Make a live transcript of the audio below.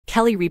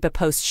Kelly Ripa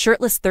posts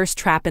shirtless thirst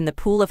trap in the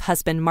pool of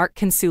husband Mark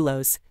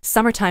Consuelos.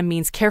 Summertime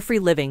means carefree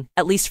living,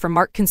 at least for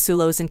Mark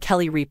Consuelos and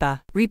Kelly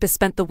Ripa. Ripa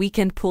spent the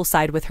weekend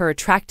poolside with her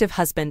attractive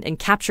husband and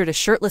captured a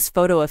shirtless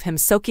photo of him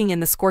soaking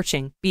in the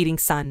scorching, beating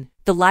sun.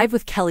 The Live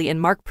with Kelly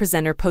and Mark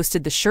presenter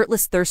posted the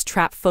shirtless thirst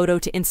trap photo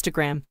to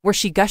Instagram, where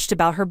she gushed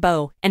about her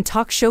beau and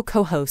talk show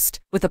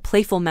co-host, with a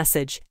playful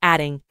message,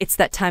 adding, "It's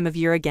that time of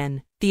year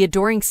again." The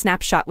adoring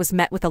snapshot was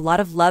met with a lot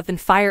of love and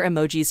fire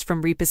emojis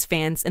from Ripa's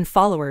fans and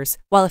followers,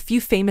 while a few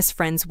famous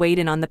friends weighed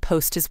in on the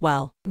post as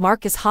well.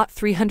 "Mark is hot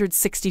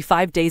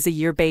 365 days a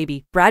year,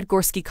 baby," Brad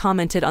Gorski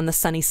commented on the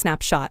sunny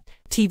snapshot.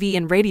 TV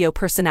and radio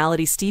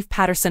personality Steve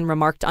Patterson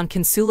remarked on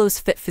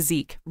Consuelos' fit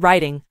physique,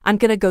 writing, "I'm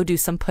gonna go do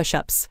some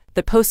push-ups."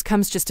 The post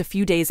comes just a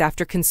few days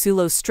after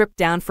Consuelos stripped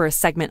down for a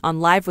segment on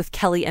Live with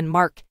Kelly and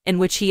Mark, in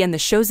which he and the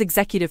show's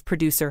executive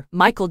producer,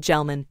 Michael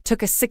Gelman,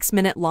 took a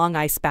 6-minute-long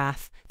ice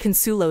bath.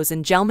 Consuelos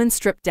and Gelman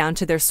stripped down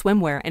to their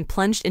swimwear and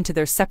plunged into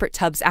their separate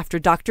tubs after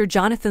Dr.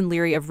 Jonathan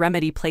Leary of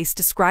Remedy Place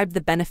described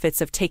the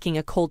benefits of taking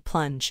a cold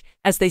plunge.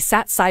 As they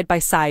sat side by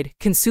side,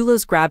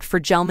 Consuelos grabbed for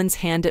Gelman's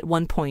hand at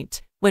one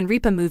point. When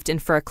Ripa moved in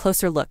for a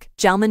closer look,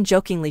 Gelman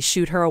jokingly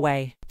shooed her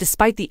away.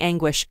 Despite the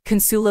anguish,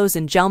 Consuelos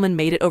and Gelman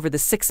made it over the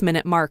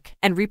 6-minute mark,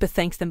 and Ripa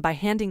thanked them by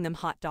handing them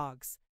hot dogs.